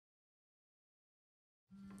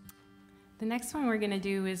The next one we're going to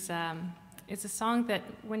do is it's a song that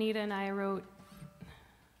Juanita and I wrote.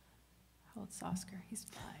 How old's Oscar? He's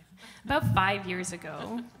 5. About 5 years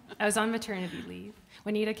ago. I was on maternity leave.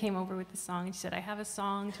 Juanita came over with the song and she said, I have a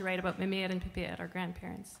song to write about Mimir and Pipir, our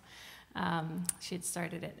grandparents. She had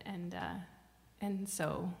started it, and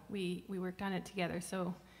so we worked on it together.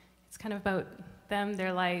 So it's kind of about them,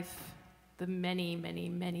 their life, the many, many,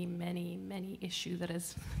 many, many, many issues that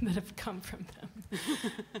have come from them.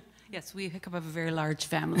 Yes, we have a very large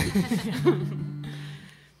family.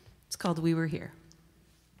 It's called We Were Here.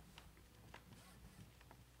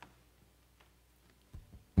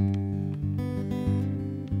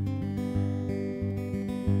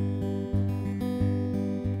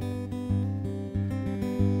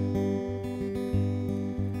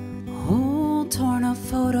 Torn up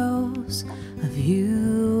photos of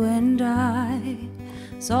you and I.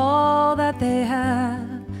 It's all that they have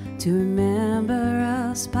to remember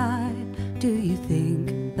us by. Do you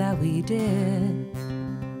think that we did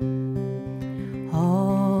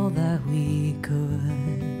all that we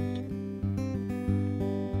could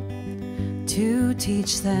to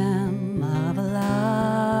teach them of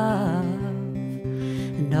love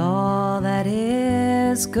and all that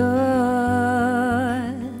is good?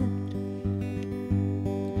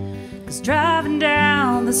 Driving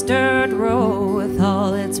down this dirt road with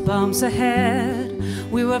all its bumps ahead,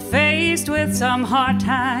 we were faced with some hard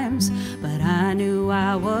times, but I knew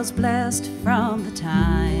I was blessed from the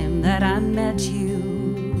time that I met you.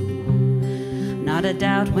 Not a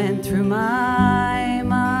doubt went through my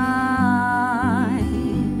mind.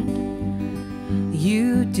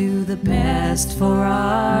 You do the best for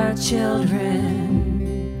our children,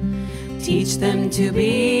 teach them to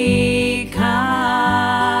be kind.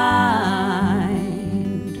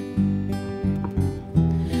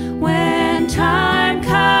 Time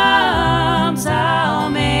comes, I'll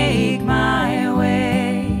make my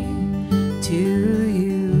way to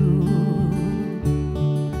you.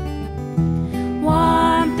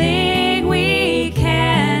 One thing we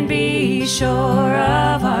can be sure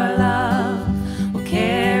of, our love will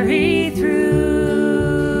carry through.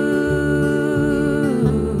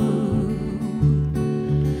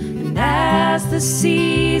 And as the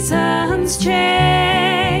seasons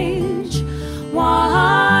change,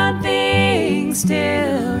 one thing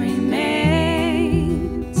still remains,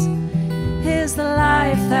 is the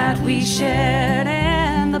life that we shared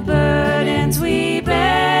and the burdens we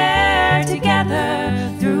bear together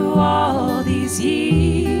through all these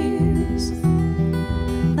years.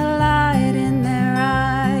 The light in their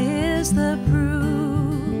eye is the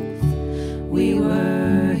proof we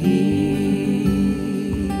were here.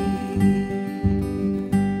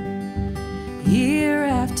 Year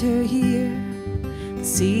after year, the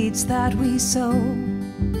seeds that we sow,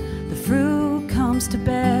 the fruit comes to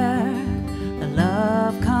bear, the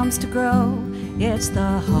love comes to grow. It's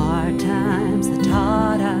the hard times that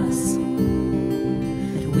taught us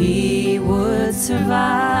that we would survive.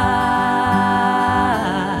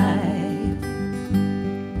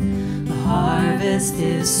 The harvest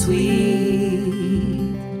is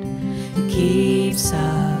sweet, it keeps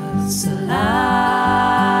us alive.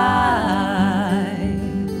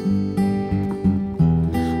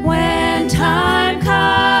 Time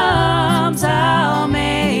comes, I'll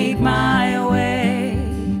make my way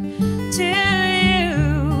to you.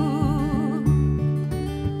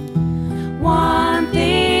 One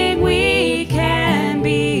thing we can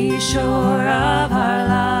be sure of, our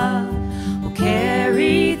love will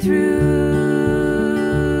carry through.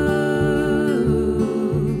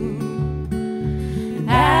 And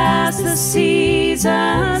as the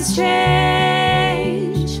seasons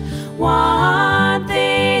change, one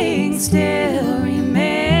thing still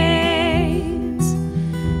remains,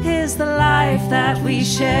 is the life that we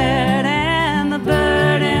shared and the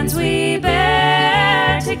burdens we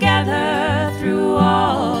bear together through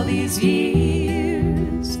all these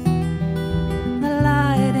years. The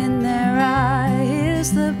light in their eye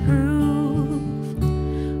is the proof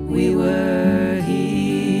we were here.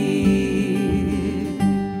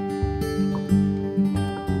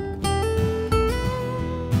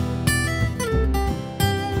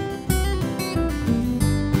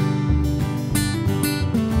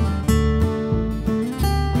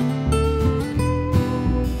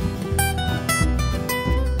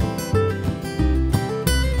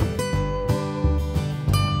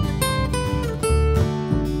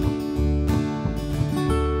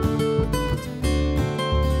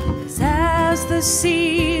 The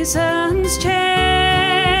seasons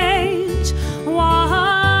change,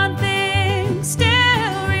 one thing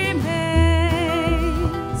still remains,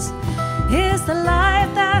 is the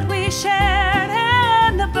life that we shared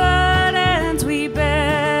and the burden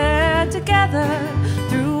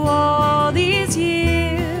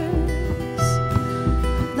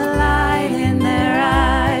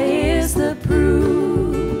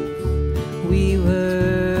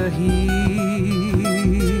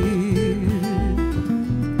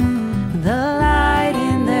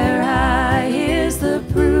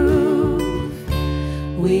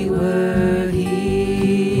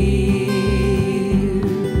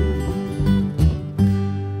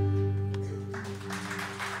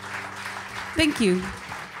Thank you.